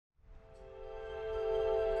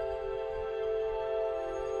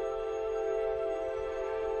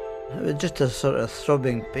It was just a sort of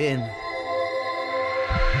throbbing pain.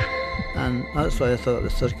 And that's why I thought the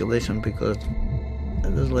circulation, because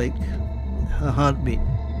it was like a heartbeat.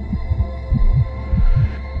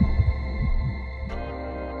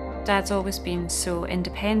 Dad's always been so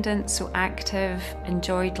independent, so active,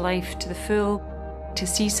 enjoyed life to the full. To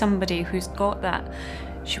see somebody who's got that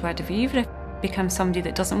joie de vivre become somebody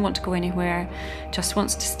that doesn't want to go anywhere, just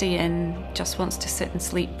wants to stay in, just wants to sit and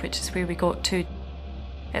sleep, which is where we got to.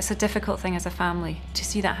 It's a difficult thing as a family to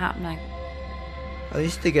see that happening. I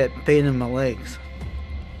used to get pain in my legs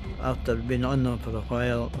after being on them for a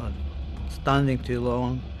while or standing too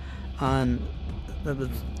long, and it was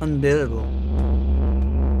unbearable.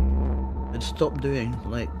 I'd stopped doing,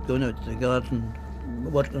 like going out to the garden,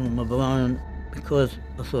 working on my barn, because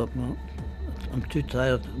I thought, well, I'm too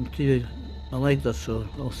tired, my legs are sore,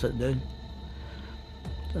 I'll sit down.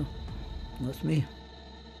 So, that's me.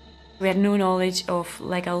 We had no knowledge of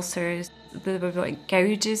leg ulcers. There were like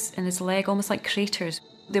gouges in his leg, almost like craters.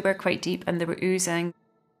 They were quite deep and they were oozing.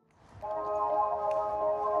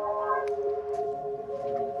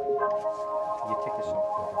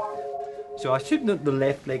 So I assume that the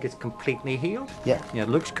left leg is completely healed? Yeah. Yeah, it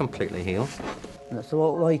looks completely healed. And it's a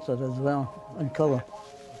lot lighter as well, in colour.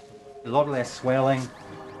 A lot less swelling.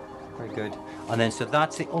 Very good. And then, so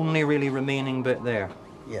that's the only really remaining bit there?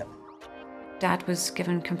 Yeah. Dad was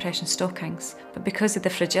given compression stockings, but because of the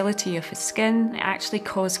fragility of his skin, it actually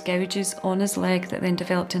caused gouges on his leg that then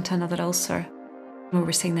developed into another ulcer. We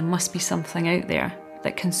were saying there must be something out there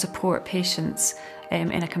that can support patients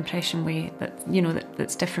in a compression way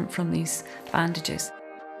that's different from these bandages.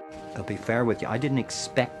 I'll be fair with you, I didn't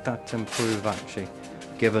expect that to improve actually,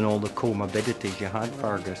 given all the comorbidities you had,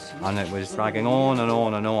 Fergus, and it was dragging on and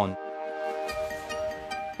on and on.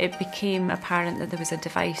 It became apparent that there was a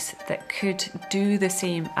device that could do the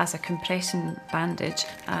same as a compression bandage,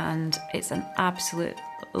 and it's an absolute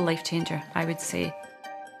life changer, I would say.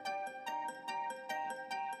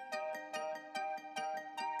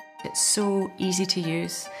 It's so easy to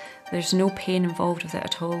use, there's no pain involved with it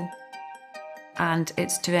at all, and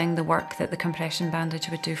it's doing the work that the compression bandage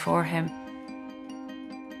would do for him.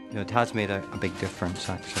 You know, it has made a big difference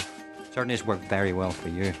actually. Certainly has worked very well for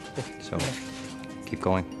you, so keep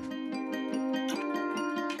going.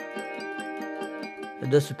 It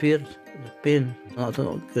disappeared, the pain. I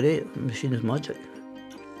thought, great, the machine is magic.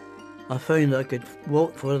 I found that I could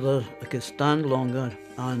walk further, I could stand longer,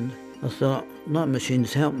 and I thought, that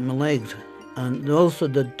machine's helping my legs. And they also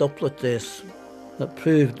did Doppler tests that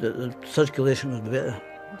proved that the circulation was better.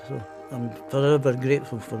 So I'm forever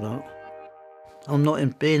grateful for that. I'm not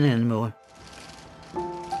in pain anymore.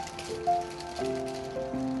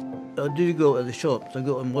 I do go to the shops, I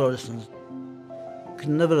go to Morrison's. Could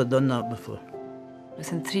never have done that before.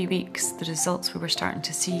 Within 3 weeks, the results we were starting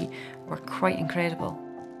to see were quite incredible.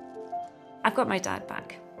 I've got my dad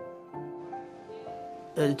back.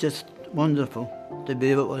 It's just wonderful to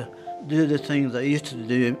be able to do the things I used to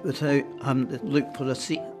do without having to look for a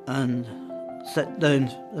seat and sit down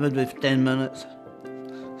maybe 10 minutes.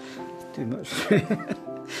 Too much.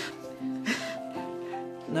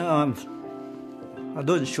 No, I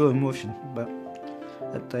don't show emotion, but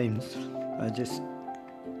at times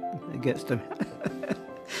it gets to me.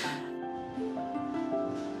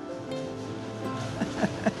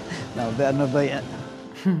 No, better not bite it.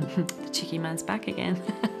 The cheeky man's back again.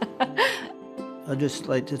 I'd just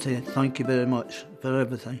like to say thank you very much for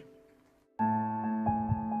everything.